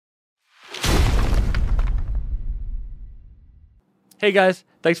Hey guys,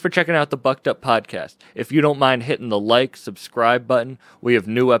 thanks for checking out the Bucked Up Podcast. If you don't mind hitting the like, subscribe button, we have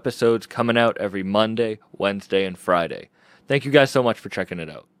new episodes coming out every Monday, Wednesday, and Friday. Thank you guys so much for checking it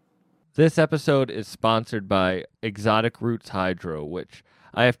out. This episode is sponsored by Exotic Roots Hydro, which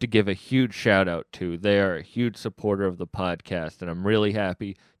I have to give a huge shout out to. They are a huge supporter of the podcast, and I'm really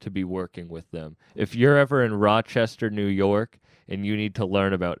happy to be working with them. If you're ever in Rochester, New York, and you need to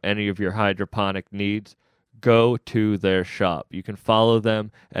learn about any of your hydroponic needs, go to their shop. You can follow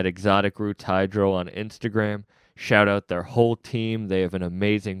them at Exotic Roots Hydro on Instagram. Shout out their whole team. They have an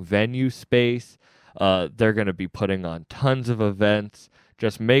amazing venue space. They're going to be putting on tons of events.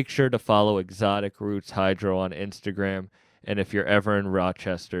 Just make sure to follow Exotic Roots Hydro on Instagram. And if you're ever in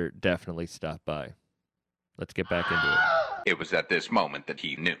Rochester, definitely stop by. Let's get back into it. It was at this moment that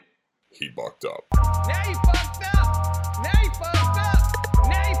he knew. He bucked up. Now you fucked up. Now you fucked up.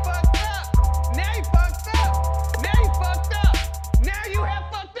 Now you fucked up. Now you fucked up. Now you fucked up. Now you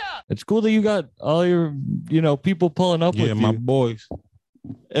have fucked up. It's cool that you got all your, people pulling up with you. Yeah, my boys.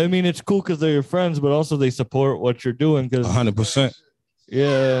 I mean, it's cool because they're your friends, but also they support what you're doing. 100%.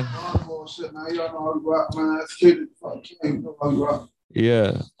 Yeah.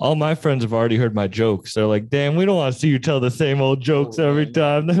 Yeah. All my friends have already heard my jokes. They're like, damn, we don't want to see you tell the same old jokes every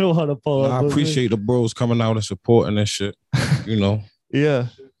time. They don't want to pull up. I appreciate the bros coming out and supporting this shit. Yeah.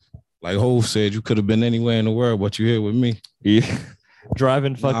 Like Hov said, you could have been anywhere in the world, but you're here with me. Yeah.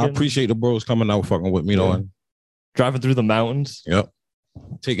 Driving fucking. I appreciate the bros coming out fucking with me, though. And, driving through the mountains. Yep.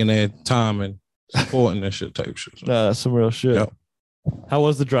 Taking their time and supporting that shit type shit. Nah, that's some real shit. Yep. How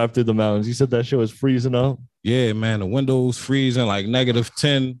was the drive through the mountains? You said that shit was freezing up. Yeah, man. The windows freezing like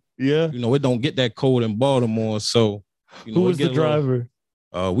 -10. Yeah. It don't get that cold in Baltimore. So, who was the driver?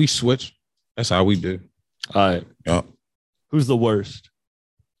 We switch. That's how we do. All right. Yep. Who's the worst?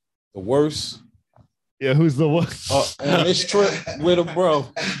 The worst? Yeah, who's the worst? On this trip with a bro. He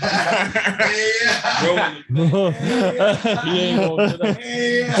ain't gonna do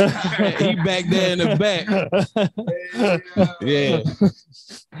that. He back there in the back. Yeah.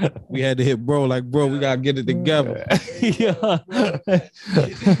 We had to hit bro like, bro, we gotta get it together. Yeah.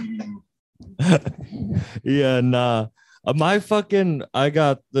 Yeah, nah. I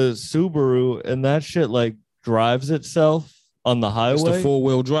got the Subaru and that shit like drives itself on the highway. It's the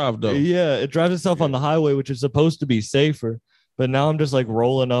 4-wheel drive though. Yeah, it drives itself on the highway, which is supposed to be safer. But now I'm just like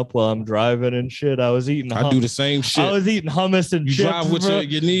rolling up while I'm driving and shit. I was eating. I do the same shit. I was eating hummus and you chips. drive with bro.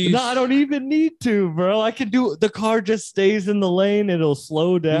 your knees. No, I don't even need to, bro. I can do. The car just stays in the lane. It'll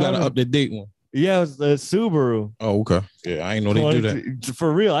slow down. You got an up-to-date one. Yeah, it's the Subaru. Oh, okay. Yeah, I ain't know they do that.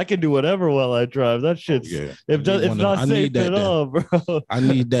 For real, I can do whatever while I drive. That shit's it's not safe at all, bro. I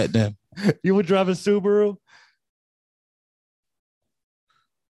need that then. You would drive a Subaru?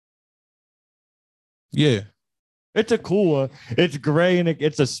 Yeah. It's a cool one. It's gray and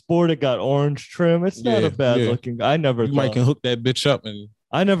it's a sport. It got orange trim. It's not a bad looking. I never thought. Might can hook that bitch up and.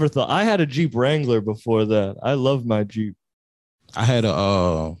 I never thought. I had a Jeep Wrangler before that. I love my Jeep. I had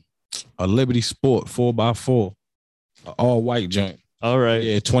a Liberty Sport 4x4, all white joint. All right.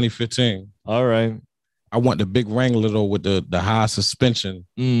 Yeah, 2015. All right. I want the big Wrangler though with the high suspension.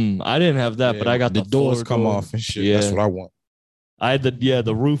 I didn't have that, but I got the doors come off and shit. Yeah. That's what I want. I had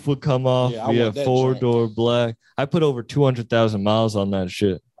the roof would come off. Yeah, 4-door black. I put over 200,000 miles on that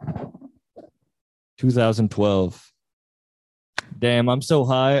shit. 2012. Damn, I'm so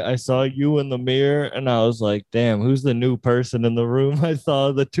high. I saw you in the mirror and I was like, damn, who's the new person in the room? I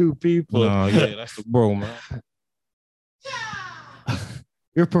saw the two people. No, yeah, that's the bro, man.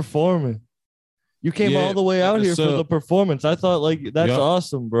 You're performing. You came all the way out here for the performance. I thought that's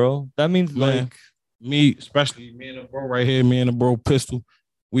awesome, bro. That means me, especially me and the bro right here, me and the bro Pistol,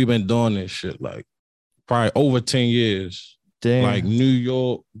 we've been doing this shit like probably over 10 years. Damn. Like New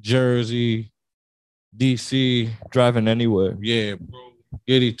York, Jersey, DC. Driving anywhere. Yeah, bro.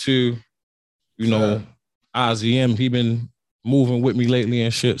 Giddy too. IZM, he been moving with me lately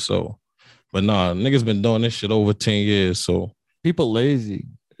and shit. So, but nah, niggas been doing this shit over 10 years. So people lazy.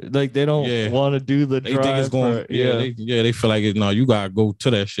 Like they don't want to do the drive. They think it's going. They feel like you gotta go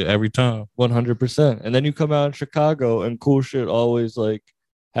to that shit every time. 100%. And then you come out in Chicago and cool shit always like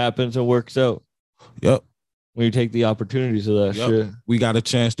happens and works out. Yep. When you take the opportunities of that shit. We got a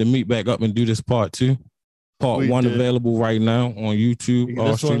chance to meet back up and do this part 2. Part 1 available right now on YouTube,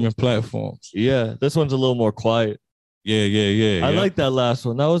 all streaming platforms. Yeah, this one's a little more quiet. Yeah. I like that last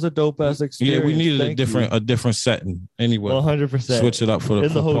one. That was a dope ass experience. Yeah, we needed a different setting anyway. 100%. Switch it up for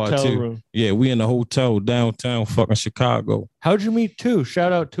the hotel part 2. Room. Yeah, we in the hotel downtown fucking Chicago. How'd you meet 2?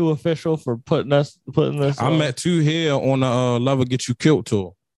 Shout out to Official for putting this. I met 2 here on the Love Will Get You Killed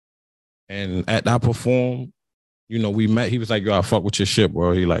tour, and I performed. you know, we met. He was like, yo, I fuck with your shit,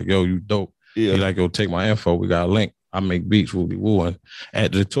 bro. He like, yo, you dope. Yeah. He like, yo, take my info. We got a link. I make beats, woo woo. And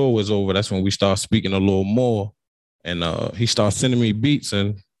after the tour was over, that's when we started speaking a little more. And he started sending me beats,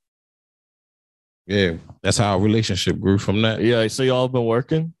 and yeah, that's how our relationship grew from that. Yeah, so y'all been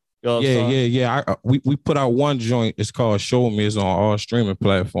working? Y'all Yeah. We put out one joint. It's called Show Me. It's on all streaming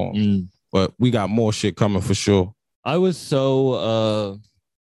platforms. But we got more shit coming for sure. I was so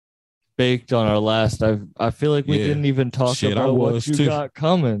baked on our last. I feel like we didn't even talk about what you got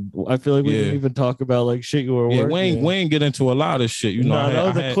coming. I feel like we didn't even talk about like shit you were working. We ain't get into a lot of shit. You know,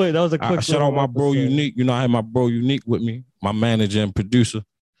 that was a quick. Shout out my bro Unique. You know, I had my bro Unique with me, my manager and producer.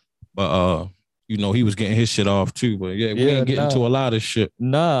 But you know, he was getting his shit off too. But we ain't getting into a lot of shit.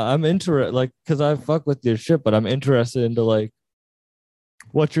 Nah, I'm interested, like, cause I fuck with your shit, but I'm interested into like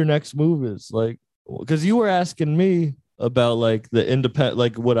what your next move is, like, cause you were asking me about like the independent,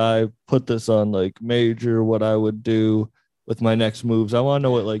 like would I put this on like major, what I would do with my next moves. I want to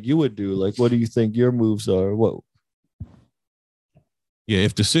know what like you would do. Like, what do you think your moves are? What? Yeah,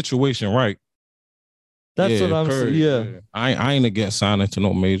 if the situation right. That's what I'm saying. Yeah. I ain't against signing to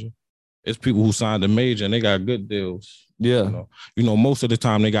no major. It's people who signed the major and they got good deals. Yeah. You know, most of the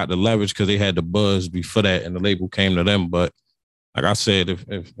time they got the leverage because they had the buzz before that and the label came to them. But like I said,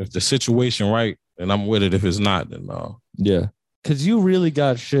 if the situation right, then I'm with it. If it's not, then no. Yeah. Cause you really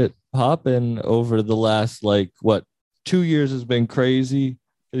got shit popping over the last, like, what, 2 years has been crazy.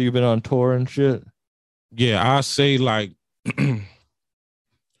 You've been on tour and shit. Yeah, I say like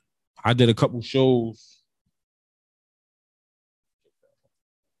I did a couple shows.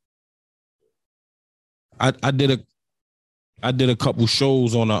 I did a couple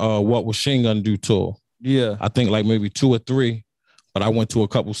shows on a What Was Shane Gonna Do tour. Yeah. I think like maybe 2 or 3, but I went to a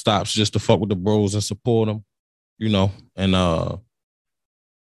couple stops just to fuck with the bros and support them, you know. And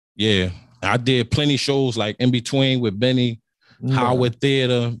yeah, I did plenty shows like in between with Benny, Howard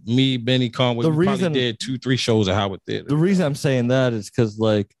Theater, me, Benny Conway. We probably did 2-3 shows at Howard Theater. The reason I'm saying that is because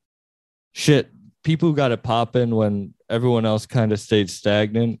like shit, people got it popping when everyone else kind of stayed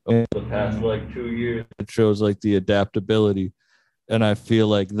stagnant over the past like 2 years. It shows like the adaptability. And I feel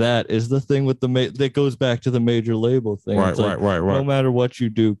like that is the thing with that goes back to the major label thing. Right. No matter what you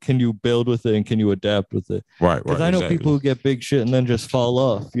do, can you build with it and can you adapt with it? Right. Because I know people who get big shit and then just fall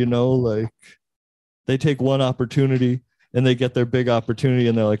off, you know, like they take one opportunity and they get their big opportunity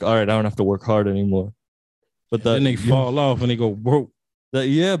and they're like, all right, I don't have to work hard anymore. But then they fall off and they go broke. But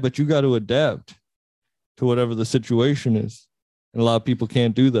you got to adapt to whatever the situation is. And a lot of people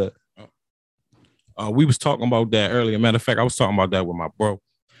can't do that. We was talking about that earlier. Matter of fact, I was talking about that with my bro.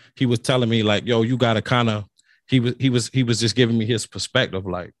 He was telling me like, yo, you gotta kind of, he was just giving me his perspective.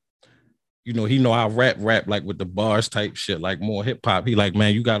 Like, you know, he know I rap like with the bars type shit, like more hip hop. He like,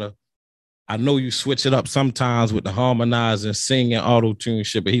 man, you gotta, I know you switch it up sometimes with the harmonizing, singing, auto-tune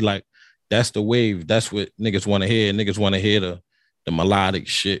shit, but he like, that's the wave. That's what niggas want to hear. Niggas want to hear the melodic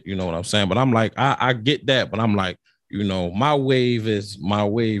shit. You know what I'm saying? But I'm like, I get that, but I'm like, you know, my wave is my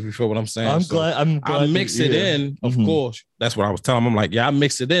wave. You feel what I'm saying? I'm glad I mix it in, of course. That's what I was telling him. I'm like, yeah, I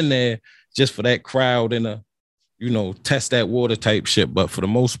mix it in there just for that crowd and you know, test that water type shit. But for the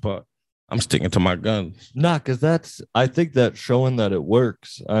most part, I'm sticking to my guns. Nah, because I think that's showing that it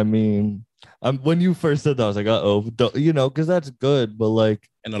works. I mean, when you first said that, I was like, you know, because that's good. But like,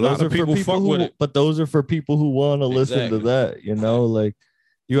 and a lot of people fuck with it. But those are for people who want to listen to that, you know, like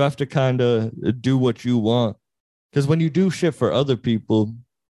you have to kind of do what you want. Because when you do shit for other people,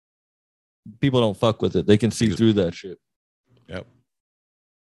 people don't fuck with it. They can see through that shit. Yep.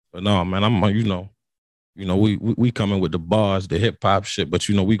 But no, man, I'm you know, we coming with the bars, the hip hop shit, but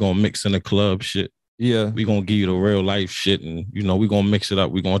you know, we gonna mix in the club shit. Yeah. We gonna give you the real life shit, and you know, we gonna mix it up.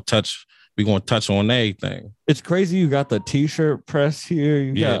 We gonna touch on everything. It's crazy. You got the t-shirt press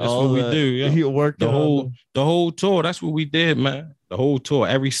here. That's what we do. Yeah. You worked the whole tour. That's what we did, man. The whole tour,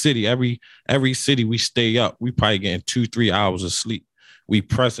 every city we stay up. We probably getting 2-3 hours of sleep. We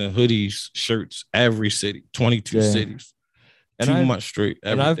pressing hoodies, shirts, every city, 22 cities. And 2 months straight.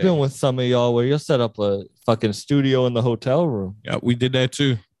 And I've been with some of y'all where you'll set up a fucking studio in the hotel room. Yeah, we did that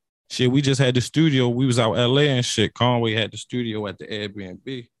too. Shit, we just had the studio. We was out LA and shit. Conway had the studio at the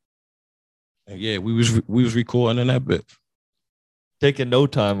Airbnb. And yeah, we was recording in that bit. Taking no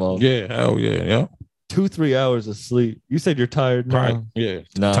time off. Yeah, hell yeah. 2-3 hours of sleep. You said you're tired now. Right. Yeah.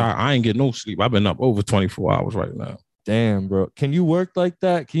 Nah. Tired. I ain't getting no sleep. I've been up over 24 hours right now. Damn, bro. Can you work like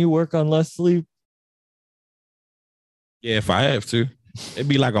that? Can you work on less sleep? Yeah, if I have to. It'd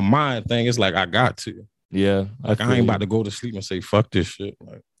be like a mind thing. It's like I got to. Yeah. I ain't about to go to sleep and say, fuck this shit.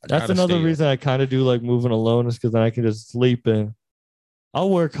 Like, that's another reason I kind of do like moving alone is because then I can just sleep in. I'll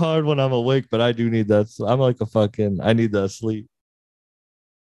work hard when I'm awake, but I do need that. I'm like I need that sleep.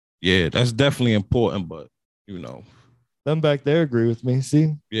 Yeah, that's definitely important, but you know, Them back there agree with me.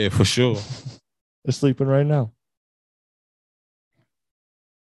 See, yeah, for sure. they're sleeping right now.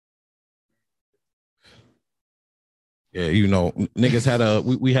 Yeah, you know, niggas had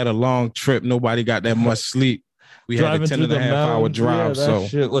we had a long trip. Nobody got that much sleep. We Driving had a 10 through and a the half hour mountains, drive. yeah, that So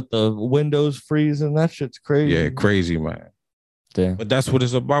shit with the windows freezing, that shit's crazy. yeah, crazy, man. Damn. But that's what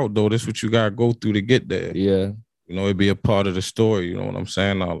it's about, though. That's what you gotta go through to get there. Yeah. You know, it'd be a part of the story. You know what I'm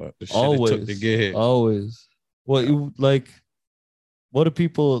saying? All that the shit Always. it took to get here. Always. What you like? What do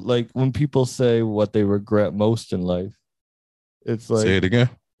people like when people say what they regret most in life? It's like Say it again.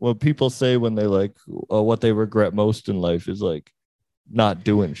 what people say when they like what they regret most in life is like not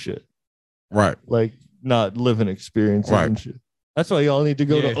doing shit, Right. like not living experiences Right. and shit. That's why y'all need to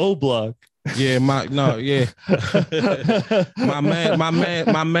go Yeah. to O Block. Yeah, my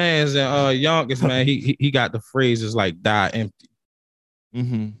man's youngest man. He got the phrases like "die empty,"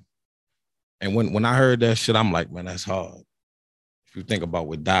 Mm-hmm. and when I heard that shit, I'm like, man, that's hard. If you think about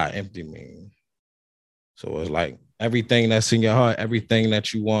what "die empty" means, so it's like everything that's in your heart, everything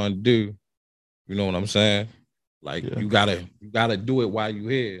that you want to do. You know what I'm saying? Like Yeah. you gotta do it while you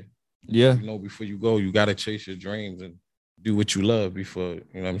here. Yeah. You know, before you go, you gotta chase your dreams and do what you love before. You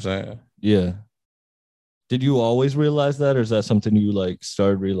know what I'm saying? Yeah. Did you always realize that, or is that something you like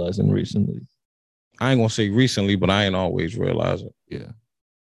started realizing recently? I ain't gonna say recently, but I ain't always realize it. Yeah.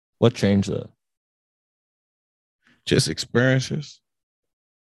 What changed that? Just experiences.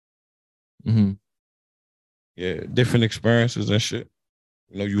 Mm-hmm. Yeah, different experiences and shit.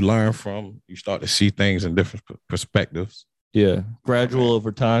 You know, you learn from, you start to see things in different perspectives. Yeah. Gradual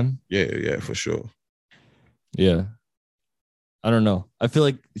over time. Yeah, for sure. Yeah. I don't know. I feel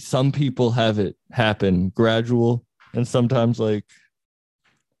like some people have it happen gradual, and sometimes like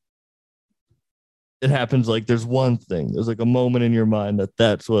it happens like there's one thing. There's like a moment in your mind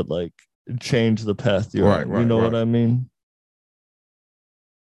that's what like changed the path you're Right, on. right, You know right. what I mean?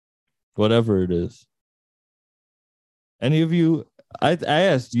 Whatever it is. Any of you, I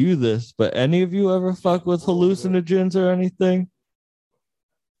asked you this, but any of you ever fuck with hallucinogens or anything?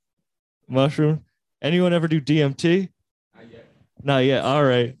 Mushroom? Anyone ever do DMT? Not yet. All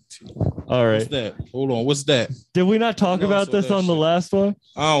right. All What's right. that? Hold on. What's that? Did we not talk No, about so this that on the shit- last one?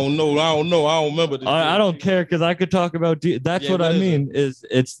 I don't know. I don't remember. The I don't care because I could talk about that's Yeah, what what I is mean. Is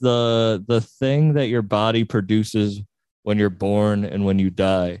it's the thing that your body produces when you're born and when you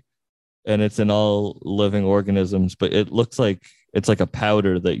die, and it's in all living organisms. But it looks like it's like a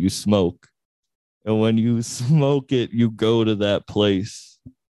powder that you smoke, and when you smoke it, you go to that place.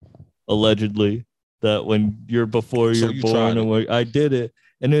 Allegedly, that when you're before So you're you born, tried and when I did it,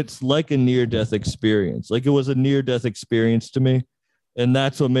 and it's like a near-death experience. Like it was a near-death experience to me. And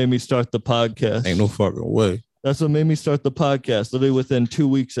that's what made me start the podcast. Ain't no fucking way. That's what made me start the podcast. Literally within 2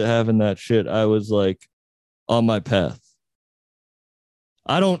 weeks of having that shit, I was like on my path.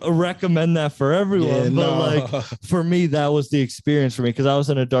 I don't recommend that for everyone, but like for me, that was the experience for me because I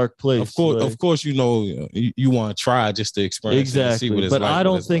was in a dark place. Of course, you know you want to try just to experience it and see what it's but like. I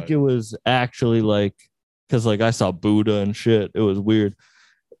don't think it was actually like because like I saw Buddha and shit. It was weird.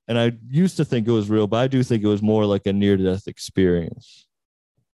 And I used to think it was real, but I do think it was more like a near-death experience.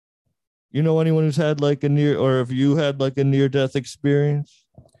 You know anyone who's had like a near, or if you had like a near-death experience?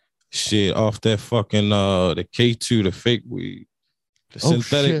 Shit off that fucking the K2, the fake weed, the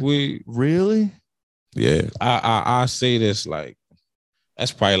synthetic shit. weed. Really? Yeah, I say this like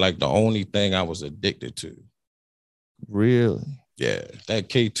that's probably like the only thing I was addicted to. Really? Yeah, that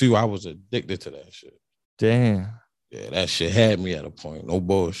K2, I was addicted to that shit. Damn. Yeah, that shit had me at a point. No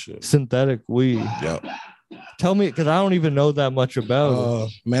bullshit. Synthetic weed. Yep. Tell me, because I don't even know that much about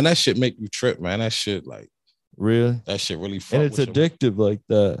it. Man, that shit make you trip, man. That shit like Really? that shit really fuck And it's with you. addictive like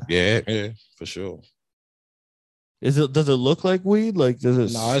that. Yeah, for sure. Is it? Does it look like weed? Like does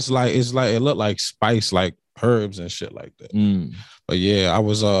it? No, it's like it looked like spice, like herbs and shit like that. Mm. But yeah, I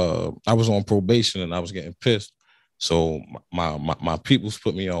was on probation and I was getting pissed. So my peoples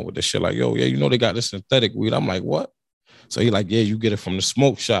put me on with this shit like, yo, yeah, you know they got this synthetic weed. I'm like, what? So he like, yeah, you get it from the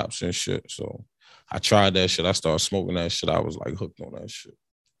smoke shops and shit. So I tried that shit. I started smoking that shit. I was like hooked on that shit.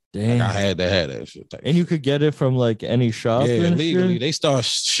 Damn. Like I had to have that shit. And you could get it from like any shop. Yeah, and legally. shit? They start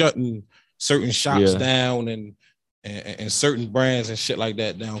shutting certain shops down and certain brands and shit like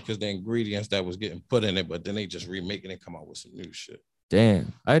that down because the ingredients that was getting put in it, but then they just remake it and come out with some new shit.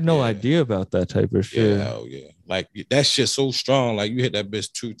 Damn. I had no idea about that type of shit. Yeah, hell yeah. Like that shit so strong. Like you hit that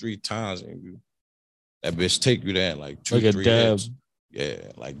bitch 2-3 times and that bitch take you there in like 2-3 Like a dab. hits.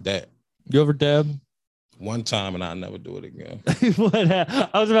 Yeah, like that. You ever dab? one time and I'll never do it again.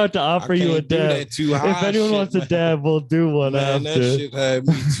 I was about to offer you a can't do dab. that too high If anyone shit, wants a man. dab, we'll do one Man, after. that shit had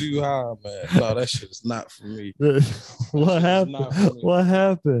me too high, man. No, that shit's not for me. What happened? not for me. What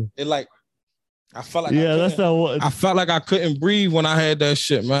happened? It like I felt like Yeah, that's not what. I felt like I couldn't breathe when I had that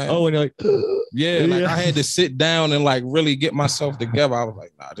shit, man. Oh, and you're like, yeah, like yeah. I had to sit down and like really get myself together. I was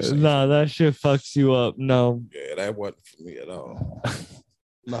like, nah, this ain't nah, that shit fucks you up. No, yeah, that wasn't for me at all.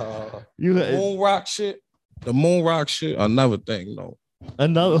 Nah, you the moon rock shit, another thing. No,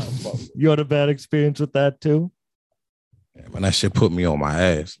 another. fuck it. You had a bad experience with that too. Yeah, man, that shit put me on my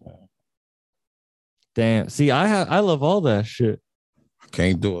ass, man. Damn. See, I love all that shit. I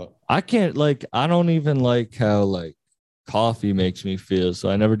can't do it. I can't like. I don't even like how like coffee makes me feel. So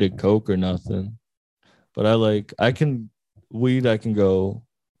I never did coke or nothing. But I can weed. I can go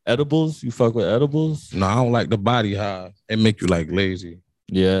edibles. You fuck with edibles? No, I don't like the body high. It make you like lazy.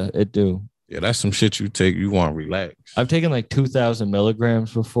 Yeah, it do. Yeah, that's some shit you take. You want to relax. I've taken like 2,000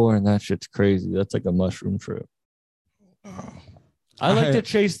 milligrams before, and that shit's crazy. That's like a mushroom trip. I like to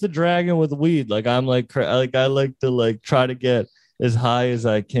chase the dragon with weed. Like I'm like I like to like try to get as high as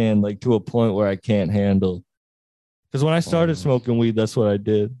I can, like to a point where I can't handle. Because when I started smoking weed, that's what I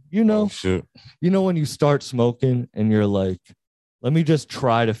did. You know, shit. You know when you start smoking and you're like, let me just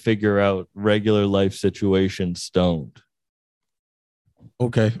try to figure out regular life situations stoned.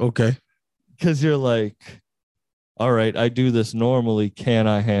 Okay. Because you're like, all right, I do this normally. Can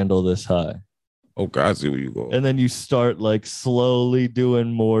I handle this high? Okay, I see where you go. And then you start like slowly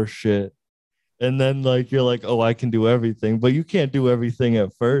doing more shit. And then like you're like, oh, I can do everything, but you can't do everything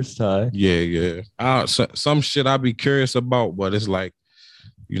at first high. Yeah. Some shit I be curious about, but it's like,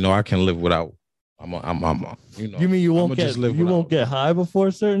 you know, I can live without. I'm you know. You mean you won't won't get high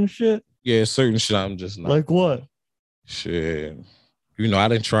before certain shit? Yeah, certain shit I'm just not. Like what? Shit. You know, I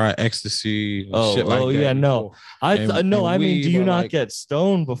didn't try ecstasy and Oh, shit like that. Yeah, no. I mean, do you not like, get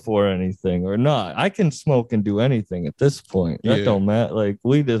stoned before anything or not? I can smoke and do anything at this point. That don't matter. Like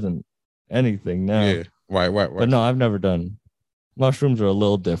weed isn't anything now. Yeah, right. But no, I've never done. Mushrooms are a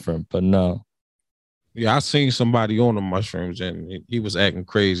little different, but no. Yeah, I seen somebody on the mushrooms and he was acting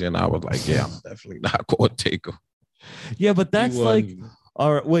crazy, and I was like, yeah, I'm definitely not going to take them. Yeah, but that's like,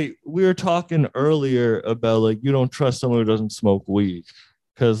 all right, wait, we were talking earlier about like you don't trust someone who doesn't smoke weed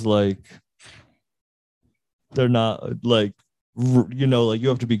because like they're not like, you know, like you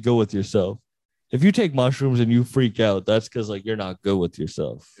have to be good with yourself. If you take mushrooms and you freak out, that's because like you're not good with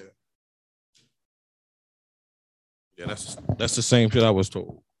yourself. Yeah, that's the same shit I was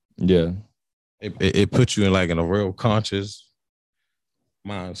told. Yeah. It puts you in like in a real conscious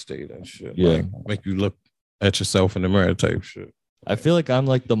mind state and shit. Yeah. Like, make you look at yourself in the mirror type shit. I feel like I'm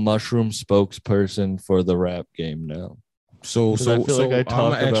like the mushroom spokesperson for the rap game now. So I'm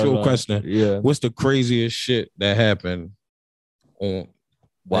gonna ask you a question. Yeah. What's the craziest shit that happened on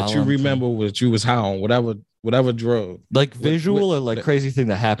that you remember was you was high on whatever drug? Like visual or like crazy thing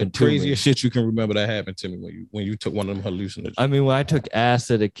that happened to me? Craziest shit you can remember that happened to me when you took one of them hallucinogens. I mean, when I took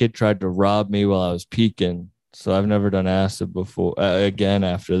acid, a kid tried to rob me while I was peaking. So I've never done acid before again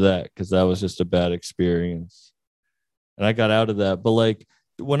after that because that was just a bad experience. And I got out of that. But like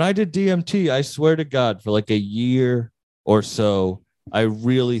when I did DMT, I swear to God, for like a year or so, I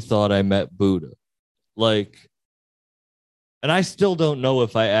really thought I met Buddha. Like, and I still don't know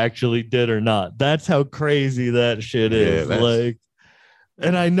if I actually did or not. That's how crazy that shit is. Like,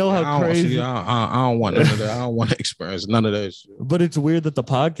 and I know how crazy. I don't want none of that. I don't want to experience none of that shit. But it's weird that the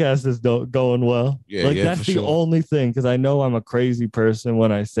podcast is going well. Yeah, like that's the only thing because I know I'm a crazy person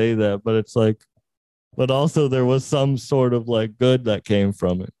when I say that. But it's like, but also there was some sort of like good that came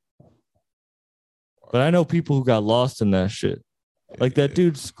from it. But I know people who got lost in that shit. Like that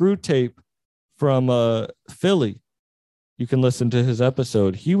dude Screw Tape from Philly. You can listen to his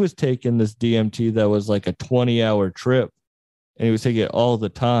episode. He was taking this DMT that was like a 20-hour trip. And he was taking it all the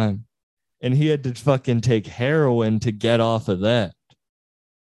time. And he had to fucking take heroin to get off of that.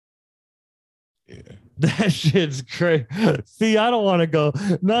 Yeah. That shit's crazy. See, I don't want to go.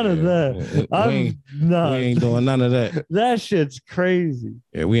 None of that. We ain't doing none of that. That shit's crazy.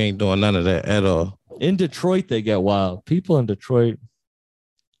 Yeah, we ain't doing none of that at all. In Detroit, they get wild. People in Detroit.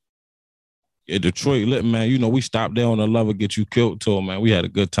 Yeah, Detroit lit, man. You know, we stopped there on the Love Will Get You Killed tour, man. We had a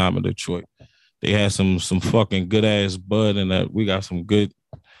good time in Detroit. They had some fucking good ass bud and that we got some good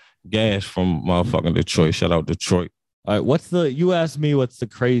gas from motherfucking Detroit. Shout out Detroit. All right, you asked me what's the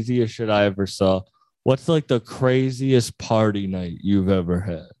craziest shit I ever saw. What's like the craziest party night you've ever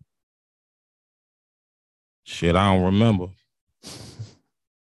had? Shit, I don't remember.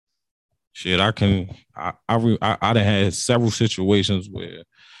 Shit, I done had several situations where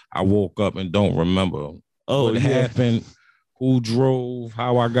I woke up and don't remember what happened, who drove,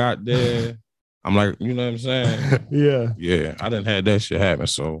 how I got there. I'm like, you know what I'm saying? Yeah. Yeah, I didn't have that shit happen.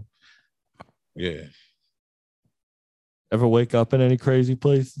 So, yeah. Ever wake up in any crazy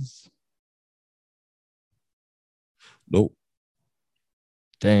places? Nope.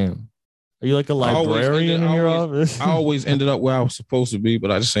 Damn. Are you like a librarian in your office? I always ended up where I was supposed to be,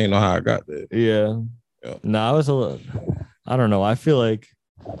 but I just ain't know how I got there. Yeah. No, I don't know. I feel like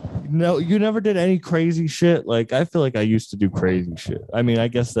no, you never did any crazy shit. Like I feel like I used to do crazy shit. I mean, I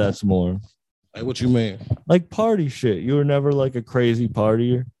guess that's more Like, what you mean? like party shit. You were never like a crazy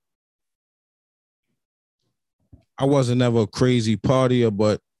partier. I wasn't never a crazy partier,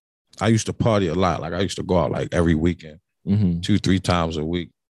 but I used to party a lot. Like I used to go out like every weekend, 2-3 times a week.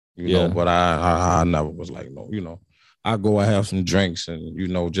 You know, but I never was like, no, you know, I go and have some drinks and, you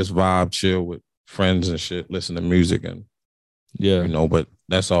know, just vibe, chill with friends and shit, listen to music and, you know, but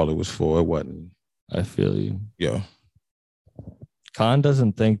that's all it was for. It wasn't. I feel you. Yeah. Khan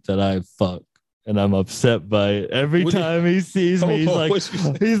doesn't think that I fuck, and I'm upset by it. Every time he sees me, he's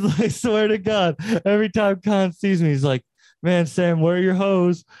like, swear to God, every time Khan sees me, he's like, man, Sam, where are your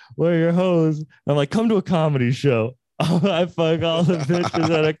hoes? Where are your hoes? I'm like, come to a comedy show. I fuck all the bitches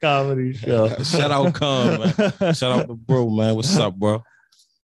at a comedy show. Shout out Khan, man. Shout out to bro, man. What's up, bro?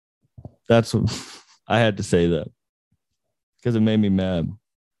 That's what I had to say that because it made me mad.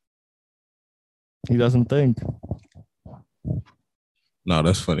 He doesn't think. No,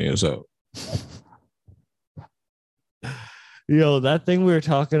 that's funny as hell. Yo, that thing we were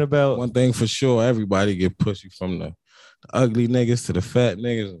talking about. One thing for sure, everybody get pussy from the ugly niggas to the fat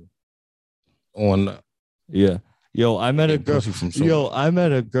niggas on up. Yeah. Yo, I met a girl. I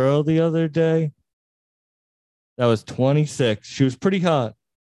met a girl the other day that was 26. She was pretty hot.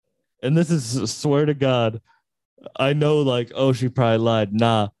 And this is, swear to God, I know like, oh, she probably lied.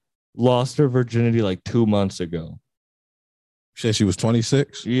 Nah, lost her virginity like 2 months ago. She said she was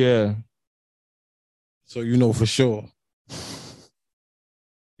 26? Yeah. So you know for sure.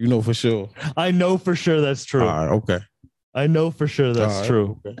 You know for sure. I know for sure that's true. All right, okay. I know for sure that's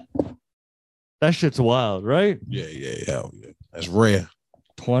true. Okay. That shit's wild, right? Yeah. That's rare.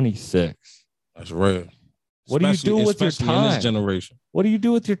 26. That's rare. What do you do with your time? In this generation. What do you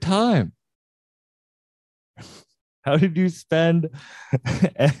do with your time? How did you spend?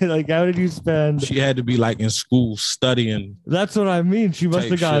 How did you spend? She had to be like in school studying. That's what I mean. She must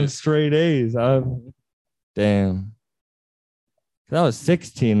have gotten straight A's. Damn. I was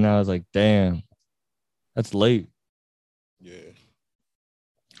 16 and I was like, damn, that's late. Yeah.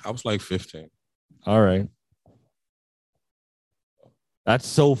 I was like 15. All right. That's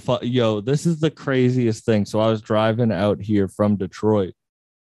so fun. Yo, this is the craziest thing. So I was driving out here from Detroit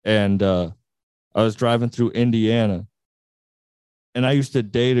and I was driving through Indiana. And I used to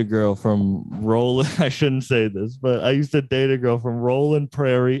date a girl from Roland. I shouldn't say this, but I used to date a girl from Roland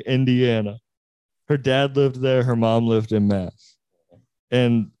Prairie, Indiana. Her dad lived there. Her mom lived in Mass.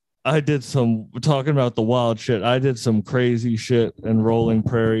 And I did talking about the wild shit. I did some crazy shit in Rolling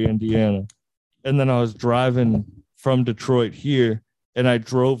Prairie, Indiana. And then I was driving from Detroit here and I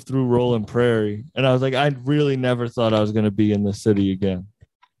drove through Rolling Prairie. And I was like, I really never thought I was going to be in the city again.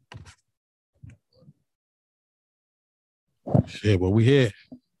 Shit, but we here.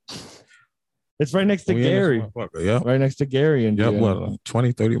 It's right next to Gary. Yeah. Right next to Gary. Yeah, what,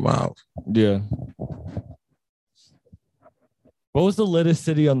 20, 30 miles. Yeah. What was the latest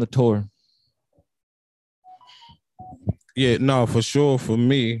city on the tour? Yeah, no, for sure. For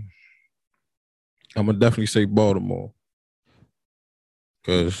me, I'm going to definitely say Baltimore.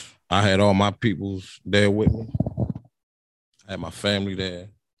 Because I had all my peoples there with me. I had my family there.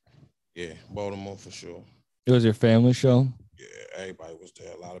 Yeah, Baltimore for sure. It was your family show? Yeah, everybody was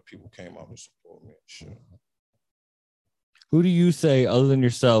there. A lot of people came out to support me. Sure. Who do you say, other than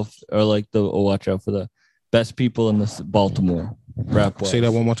yourself, are like watch out for the best people in this Baltimore rap? Say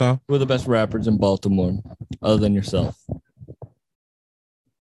that one more time. Who are the best rappers in Baltimore, other than yourself?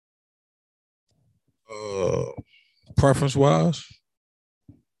 Preference wise,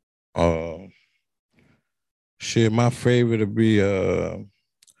 shit, my favorite would be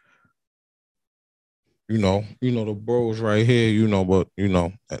you know the bros right here, but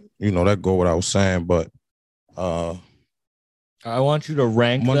that go without saying, but I want you to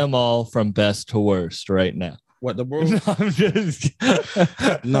rank them all from best to worst right now. What, the bros? No, I'm just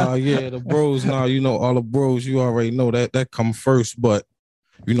Nah, yeah, the bros. Nah, all the bros, you already know that come first. But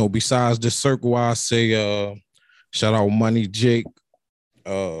besides the circle, I say shout out Money Jake,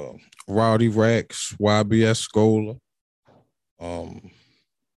 Rowdy Rex, YBS Scholar,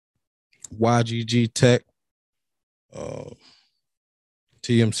 YGG Tech,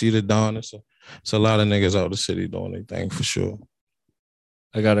 TMC the Don. It's it's a lot of niggas out the city doing their thing for sure.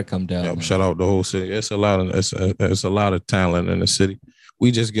 I gotta come down. Yep, man. shout out the whole city. It's a lot of talent in the city.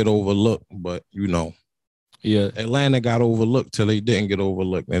 We just get overlooked, but you know, Yeah. Atlanta got overlooked till they didn't get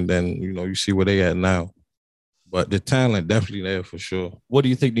overlooked, and then you know you see where they at now. But the talent definitely there for sure. What do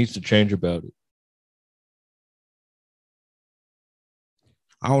you think needs to change about it?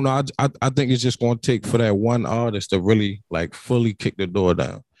 I don't know. I think it's just gonna take for that one artist to really like fully kick the door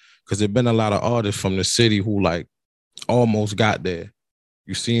down, because there've been a lot of artists from the city who like almost got there.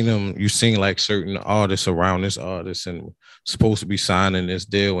 You seen them. You seen like certain artists around this artist and supposed to be signing this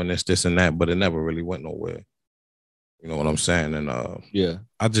deal and this and that, but it never really went nowhere. You know what I'm saying? And Yeah.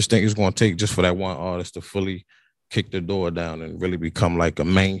 I just think it's gonna take just for that one artist to fully kick the door down and really become like a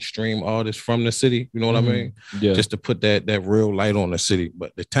mainstream artist from the city. You know what I mean? Yeah. Just to put that real light on the city.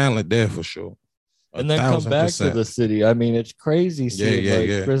 But the talent there for sure. And then come back to the city. I mean, it's crazy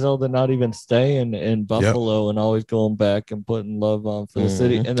seeing Griselda not even staying in Buffalo and always going back and putting love on for the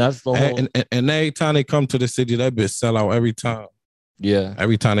city. And that's the whole. And every time they come to the city, that bitch sell out every time. Yeah.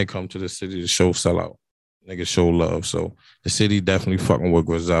 Every time they come to the city, the show sell out. Niggas show love. So the city definitely fucking with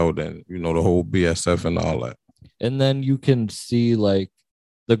Griselda and, you know, the whole BSF and all that. And then you can see like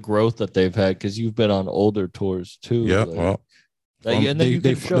the growth that they've had because you've been on older tours too. Yeah. Like, Well, and then you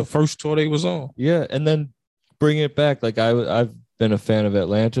can show the first tour they was on. Yeah, and then bring it back. Like I've been a fan of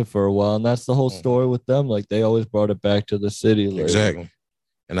Atlanta for a while, and that's the whole story with them. Like they always brought it back to the city. Like, exactly,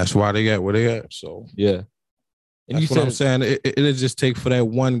 and that's why they got where they at. So yeah, and that's what I'm saying. It'll just take for that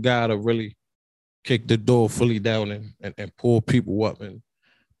one guy to really kick the door fully down and pull people up, and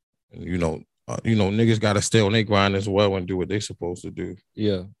you know, niggas got to stay on their grind as well and do what they supposed to do.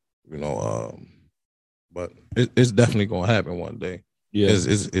 Yeah, you know. But it's definitely gonna happen one day. Yeah,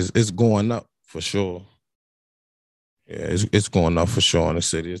 it's going up for sure. Yeah, it's going up for sure in the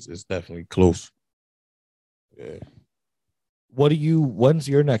city. It's definitely close. Yeah. When's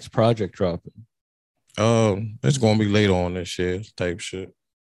your next project dropping? It's gonna be later on this year type shit.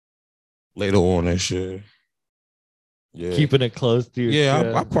 Later on this year. Yeah. Keeping it close to your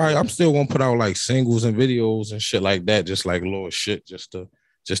I'm still gonna put out like singles and videos and shit like that, just like little shit, just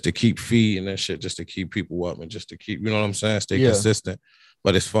to keep feeding and shit, just to keep people up and just to keep, you know what I'm saying, stay consistent.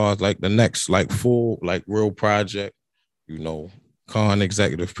 But as far as like the next like full like real project, you know, Khan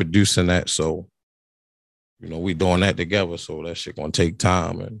executive producing that, so you know we doing that together. So that shit gonna take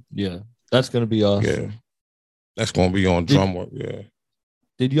time and that's gonna be awesome. Yeah, that's gonna be on drum work. Yeah.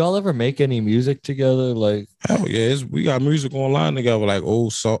 Did y'all ever make any music together? Like hell yeah, we got music online together, like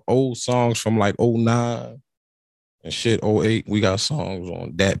old songs from like 09 and shit. 08, we got songs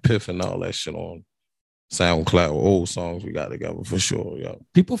on Dat Piff and all that shit on SoundCloud. Old songs we got together for sure. Yeah.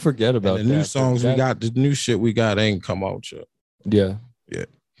 People forget about and the new songs we got. The new shit we got ain't come out yet. Yeah. Yeah.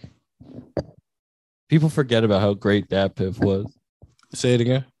 People forget about how great Dat Piff was. Say it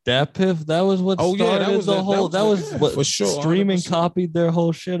again. Dat Piff, that was what started that was the whole. That was what for sure. Streaming 100%. copied their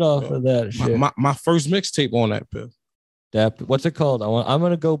whole shit off of that shit. My first mixtape on that Piff. What's it called? I'm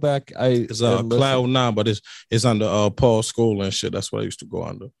gonna go back. It's Cloud 9, but it's under Paul Scholar and shit. That's what I used to go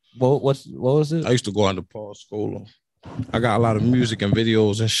under. What was it? I used to go under Paul Scholar. I got a lot of music and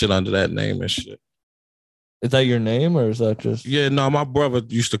videos and shit under that name and shit. Is that your name or is that just? Yeah, no, my brother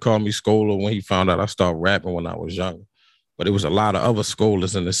used to call me Scholar when he found out I started rapping when I was young. But it was a lot of other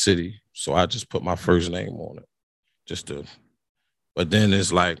scholars in the city, so I just put my first name on it, But then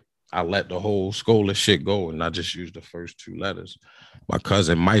it's like I let the whole scholar shit go, and I just used the first two letters. My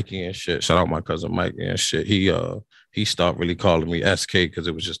cousin Mikey and shit. Shout out my cousin Mikey and shit. He started really calling me SK because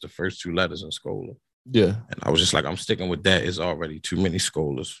it was just the first two letters in scholar. Yeah, and I was just like, I'm sticking with that. It's already too many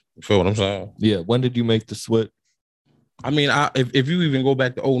scholars. You feel what I'm saying? Yeah. When did you make the switch? I mean, if you even go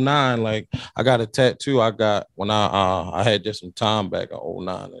back to 09, like I got a tattoo I got when I had just some time back in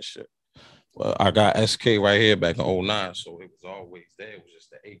 09 and shit. Well, I got SK right here back in 09, so it was always there. It was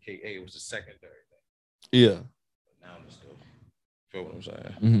just the AKA, it was the secondary thing. Yeah. But now it's still, feel what I'm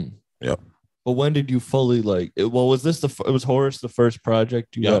saying? Mm-hmm. Yep. But when did you fully was this it was Horace the first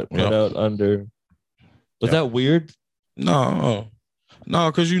project you got put out under? Was that weird? No,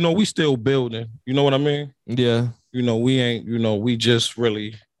 because we still building. You know what I mean? Yeah. We ain't, we just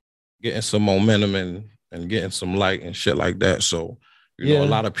really getting some momentum and getting some light and shit like that. So, a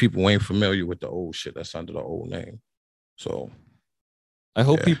lot of people ain't familiar with the old shit that's under the old name. So I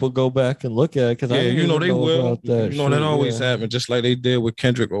hope people go back and look at it because they will. That that always happened, just like they did with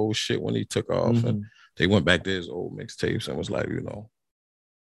Kendrick old shit when he took off and they went back to his old mixtapes and was like,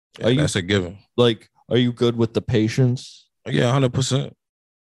 that's a given. Like, are you good with the patience? Yeah, 100%.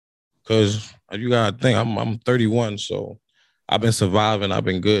 Because you gotta think I'm 31, so I've been surviving. I've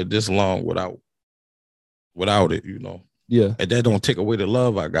been good this long without it, you know. Yeah. And that don't take away the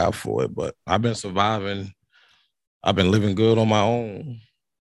love I got for it, but I've been surviving. I've been living good on my own,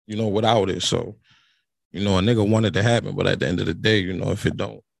 you know, without it. So, you know, a nigga wanted to happen, but at the end of the day, you know, if it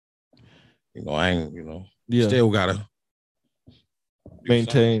don't, you know, I ain't, you know, Yeah. still gotta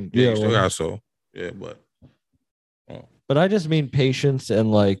Maintain. Yeah, Yeah. you still well, gotta, so yeah, but I just mean patience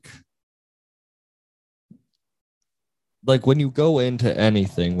and like when you go into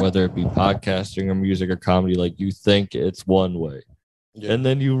anything, whether it be podcasting or music or comedy, like you think it's one way. yeah. And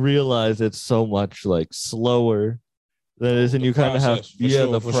then you realize it's so much like slower than it is, and The you kind of have process, for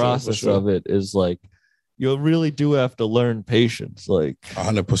sure, the for sure, for process sure. of it is like you really do have to learn patience, like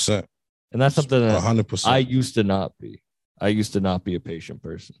 100%. and that's something that 100%. I used to not be. I used to not be a patient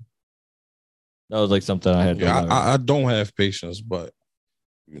person. That was like something I had to learn. I don't have patience, but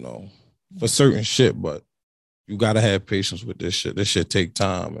you know, for certain shit, but you gotta have patience with this shit. This shit take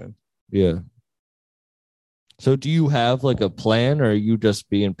time, and Yeah. So do you have like a plan, or are you just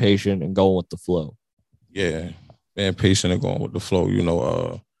being patient and going with the flow? yeah, being patient and going with the flow. You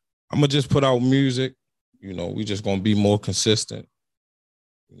know, I'm gonna just put out music. You know, we just gonna be more consistent.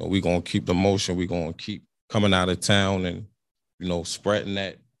 You know, we gonna keep the motion. We gonna keep coming out of town and, you know, spreading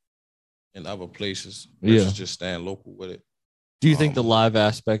that in other places versus just staying local with it. Do you think the live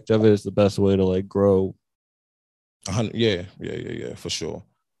aspect of it is the best way to like grow? Yeah, for sure.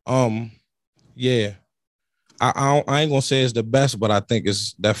 Yeah, I ain't gonna say it's the best, but I think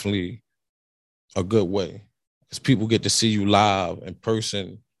it's definitely a good way because people get to see you live in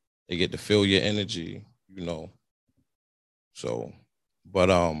person. They get to feel your energy, you know. So, but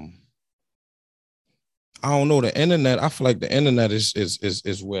I don't know, the internet. I feel like the internet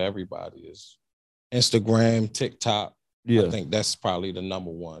is where everybody is. Instagram, TikTok. Yeah. I think that's probably the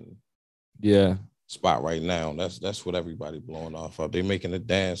number one Yeah. spot right now. That's what everybody blowing off of. They making the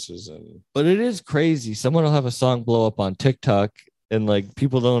dances and But it is crazy. Someone will have a song blow up on TikTok and like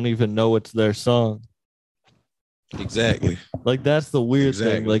people don't even know it's their song. exactly. Like that's the weird thing.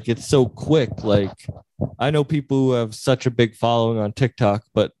 Exactly. Like it's so quick. Like I know people who have such a big following on TikTok,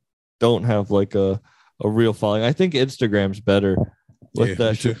 but don't have like a real following. I think Instagram's better with Yeah, that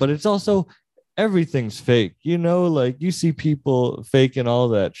me shit. too. But it's also everything's fake, you know, like you see people faking all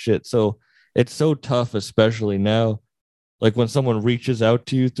that shit. So it's so tough, especially now. Like when someone reaches out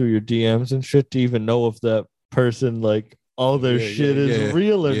to you through your DMs and shit to even know if that person like all their Yeah, shit yeah, is yeah.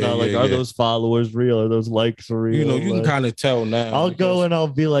 real or Yeah, not. Like, yeah, are yeah. those followers real? Are those likes real? You know, you can Like, kind of tell now. I'll go because- and I'll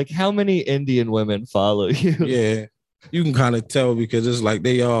be like, how many Indian women follow you? Yeah, you can kind of tell because it's like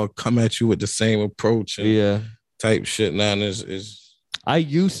they all come at you with the same approach and Yeah. type shit. Now and is I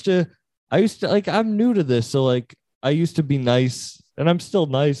used to like, I'm new to this. So like, I used to be nice and I'm still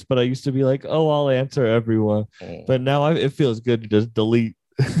nice, but I used to be like, oh, I'll answer everyone. But now it feels good to just delete.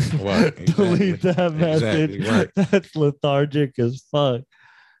 Right, delete exactly. that message. Exactly, right. That's lethargic as fuck.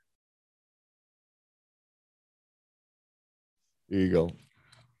 There you go.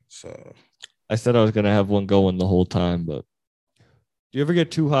 so I said I was gonna have one going the whole time, but do you ever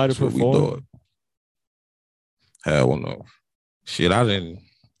get too high to that's what we perform? thought. Hell no. Shit, I didn't.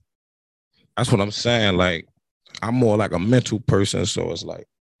 That's what I'm saying. Like, I'm more like a mental person, so it's like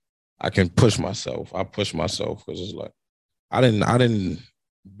I can push myself. I push myself because it's like I didn't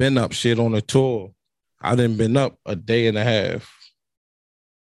been up shit on a tour. I didn't been up a day and a half.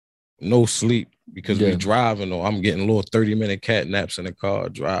 No sleep because Yeah. we driving or I'm getting little 30-minute cat naps in the car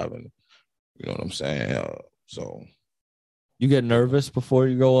driving. You know what I'm saying? So You get nervous before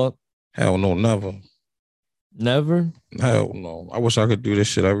you go up? hell no, never. Never? Hell no. I wish I could do this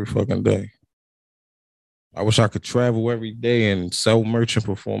shit every fucking day. I wish I could travel every day and sell merch and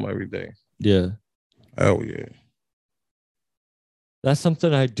perform every day. Yeah. Hell yeah. That's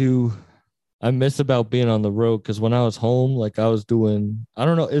something I miss about being on the road because when I was home, like I was doing, I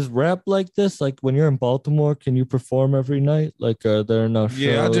don't know, is rap like this? Like when you're in Baltimore, can you perform every night? Like are there enough shows?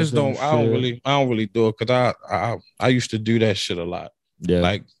 Yeah, I just and don't. I don't shit? really do it because I used to do that shit a lot. Yeah.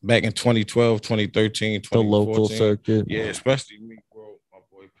 Like back in 2012, 2013, the local 2014. circuit. Yeah, especially me, bro. My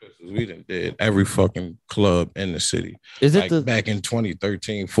boy Pistols. We done did every fucking club in the city. Is it Like the back in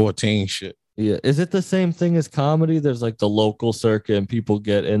 2013, 14 shit. Yeah. Is it the same thing as comedy? There's like the local circuit and people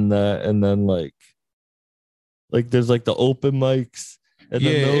get in that and then like there's like the open mics and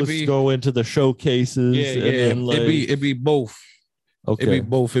Yeah, then it those be- go into the showcases. Yeah, and yeah. Then, like, It be both. okay. It be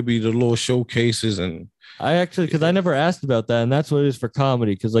both. It be the little showcases and I actually, because I never asked about that, and that's what it is for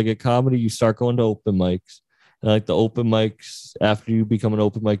comedy. Because like at comedy, you start going to open mics, and like the open mics, after you become an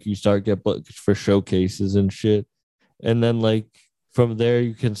open mic, you start get booked for showcases and shit. And then like from there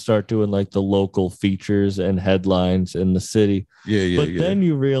you can start doing like the local features and headlines in the city. But then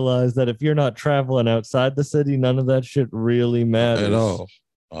you realize that if you're not traveling outside the city, none of that shit really matters at all.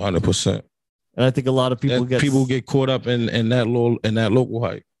 100%. And I think a lot of people get caught up in that local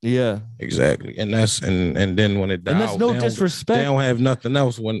hype. Yeah, exactly. And then when it dies, and that's no disrespect. They don't have nothing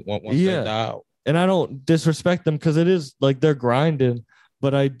else once they die out. And I don't disrespect them because it is like they're grinding.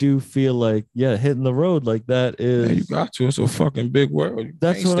 But I do feel like, hitting the road like that is. Man, you got to. It's a fucking big world. You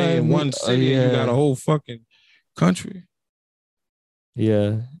that's can't what stay in one city. You got a whole fucking country.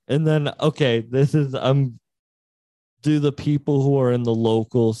 Yeah. And then, okay, do the people who are in the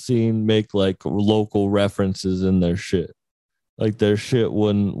local scene make like local references in their shit? Like their shit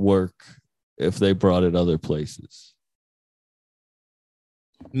wouldn't work if they brought it other places.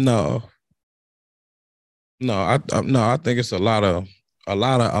 No, I think it's a lot of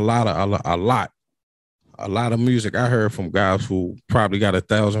music I heard from guys who probably got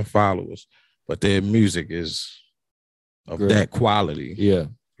 1,000 followers, but their music is of that quality. Yeah.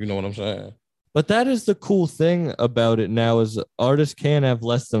 You know what I'm saying? But that is the cool thing about it now is artists can have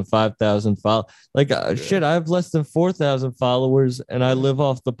less than 5,000 followers. Like shit, I have less than 4,000 followers and I live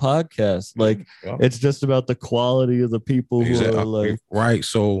off the podcast. Like it's just about the quality of the people who are like. Right.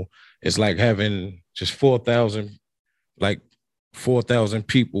 So it's like having just 4,000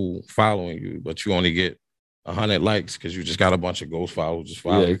 people following you, but you only get 100 likes because you just got a bunch of ghost followers just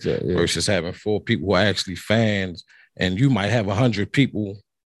following. Yeah, exactly. Versus having 4 people who are actually fans, and you might have 100 people,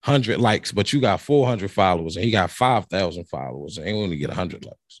 100 likes, but you got 400 followers, and he got 5,000 followers, and he only get 100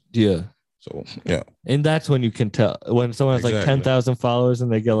 likes. Yeah. So yeah, and that's when you can tell when someone has like 10,000 followers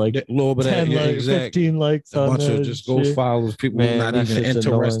and they get like a little bit 10 of 15 likes, a bunch of just ghost followers, people who are not even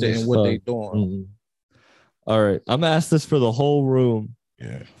interested in what they're doing. Mm-hmm. All right, I'm gonna ask this for the whole room.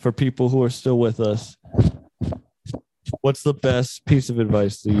 Yeah, for people who are still with us, what's the best piece of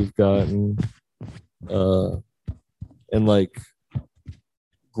advice that you've gotten, and like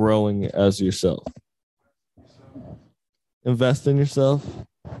growing as yourself? Invest in yourself.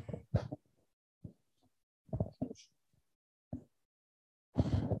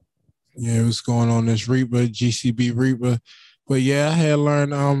 Yeah, what's going on? This Reaper, GCB Reaper. But yeah, I had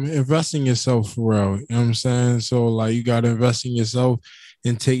learned invest in yourself for real. You know what I'm saying? So like you gotta invest in yourself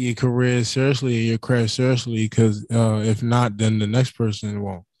and take your career seriously and your craft seriously, because if not, then the next person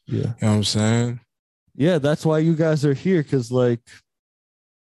won't. Yeah. You know what I'm saying? Yeah, that's why you guys are here, because like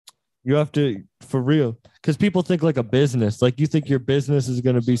you have to, for real, because people think like a business. Like you think your business is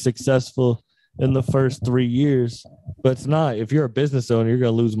going to be successful in the first 3 years, but it's not. If you're a business owner, you're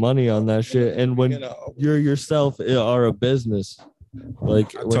going to lose money on that shit. And when you're yourself are a business,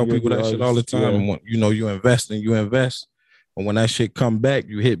 like I tell people that shit all the time. Yeah. You know, you invest. And when that shit come back,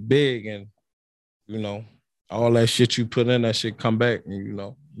 you hit big, and you know, all that shit you put in, that shit come back. And you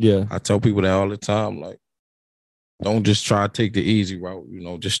know, yeah, I tell people that all the time. Like, don't just try to take the easy route. You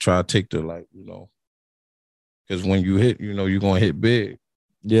know, just try to take the because when you hit, you know, you're gonna hit big.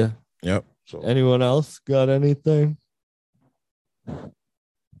 Yeah. Yep. So anyone else got anything?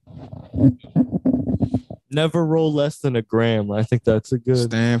 Never roll less than a gram. I think that's a good.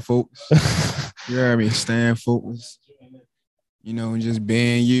 Stand focused. You hear me? Stand focused. You know, and just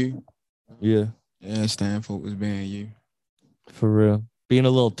being you. Yeah. Yeah, stand focused, being you. For real. Being a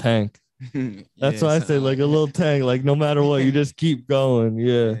little tank. That's why I say like a little tank. Like no matter what, you just keep going.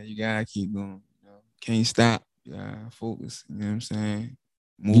 Yeah. You gotta keep going. You know? Can't stop. You gotta focus. You know what I'm saying?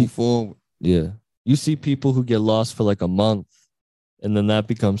 Move forward. Yeah. You see people who get lost for like a month, and then that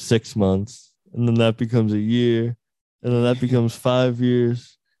becomes 6 months, and then that becomes a year, and then that becomes 5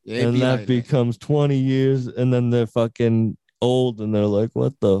 years, and that like becomes 20 years, and then they're fucking old, and they're like,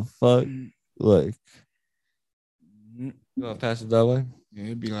 what the fuck? Like, you want to pass it that way? Yeah,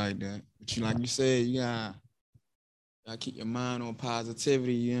 it'd be like that. But you, like you said, you gotta keep your mind on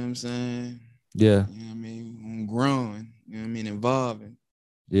positivity, you know what I'm saying? Yeah. You know what I mean? On growing, you know what I mean? Evolving.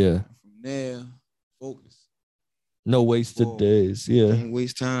 Yeah. From there, focus. No wasted days. Yeah. Can't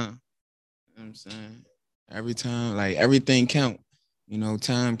waste time. You know what I'm saying? Every time, like everything count. You know,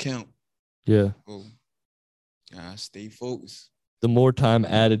 time count. Yeah. So, stay focused. The more time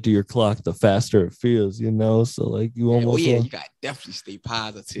added to your clock, the faster it feels, you know? So like you almost you gotta definitely stay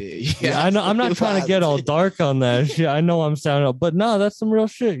positive. Yeah, I know. I'm not trying to get all dark on that shit. I know I'm sounding up, but no, that's some real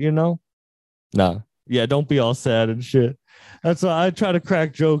shit, you know? Nah. Yeah, don't be all sad and shit. That's why I try to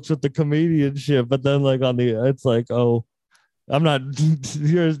crack jokes with the comedian shit, but then like it's like, oh, I'm not.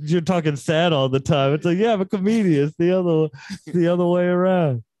 You're talking sad all the time. It's like, yeah, I'm a comedian. It's the other way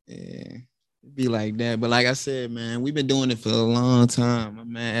around. Yeah, it'd be like that. But like I said, man, we've been doing it for a long time. My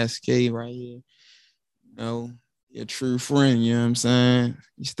man SK right here, you know, a true friend, you know what I'm saying?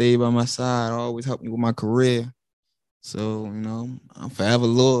 He stayed by my side, always helped me with my career. So, I'm forever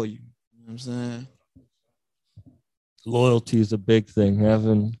loyal. You know what I'm saying? Loyalty is a big thing.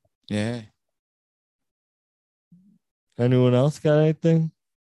 Having Yeah. anyone else got anything?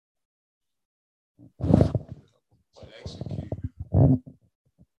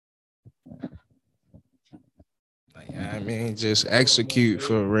 I mean, just execute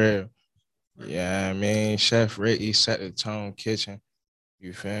for real. Yeah, I mean, Chef Ricky set the tone kitchen.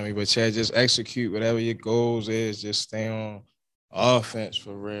 You feel me? But yeah, just execute whatever your goals is. Just stay on offense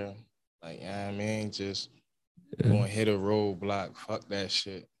for real. Like, yeah, I mean, just going hit a roadblock. Fuck that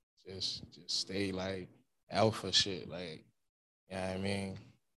shit. Just stay like alpha shit. Like, yeah, I mean,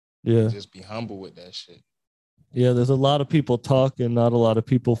 Yeah. just be humble with that shit. Yeah, there's a lot of people talking, not a lot of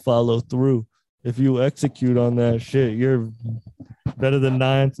people follow through. If you execute on that shit, you're better than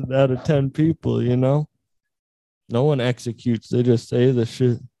 9 out of 10 people, you know? No one executes, they just say the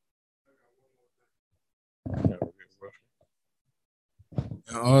shit.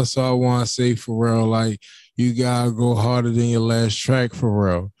 And also, I want to say for real, like, you got to go harder than your last track for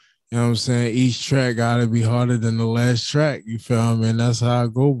real. You know what I'm saying? Each track got to be harder than the last track. You feel me? And that's how I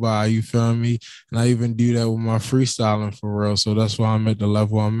go by. You feel me? And I even do that with my freestyling for real. So that's why I'm at the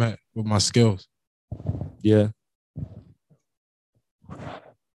level I'm at with my skills. Yeah.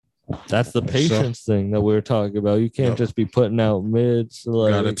 That's the patience thing that we were talking about. You can't just be putting out mids.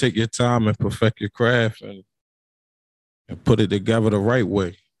 Like, you got to take your time and perfect your craft and put it together the right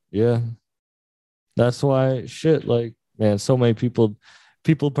way. Yeah. That's why shit, like, man, so many people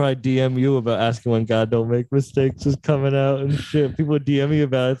probably DM you about asking when God Don't Make Mistakes is coming out and shit. People DM me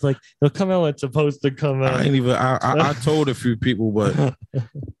about it. It's like, it'll come out when it's supposed to come out. I told a few people, but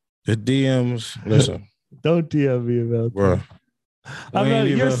the DMs, listen. Don't DM me about bro. that. I'm not,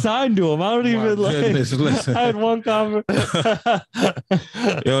 you're signed to him. I don't even goodness, like. listen. I had one conversation.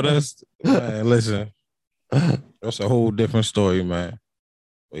 Yo, man, listen. That's a whole different story, man.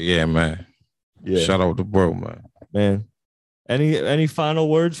 But yeah, man. Yeah. Shout out to bro, man. Man. Any final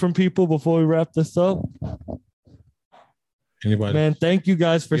words from people before we wrap this up? Anybody? Man, thank you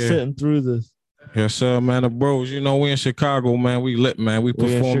guys for sitting through this. Yes, sir, man. The bros, we in Chicago, man. We lit, man. We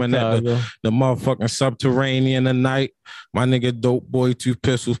performing at the motherfucking Subterranean tonight. My nigga Dope Boy 2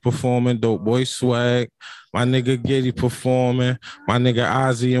 Pistols performing. Dope Boy Swag. My nigga Giddy performing. My nigga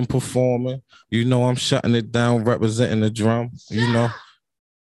Ozian performing. I'm shutting it down, representing the drum.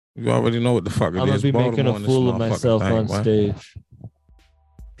 You already know what the fuck it is. I'm gonna be making a fool of myself on stage.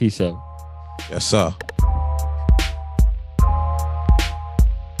 Peace out. Yes, sir.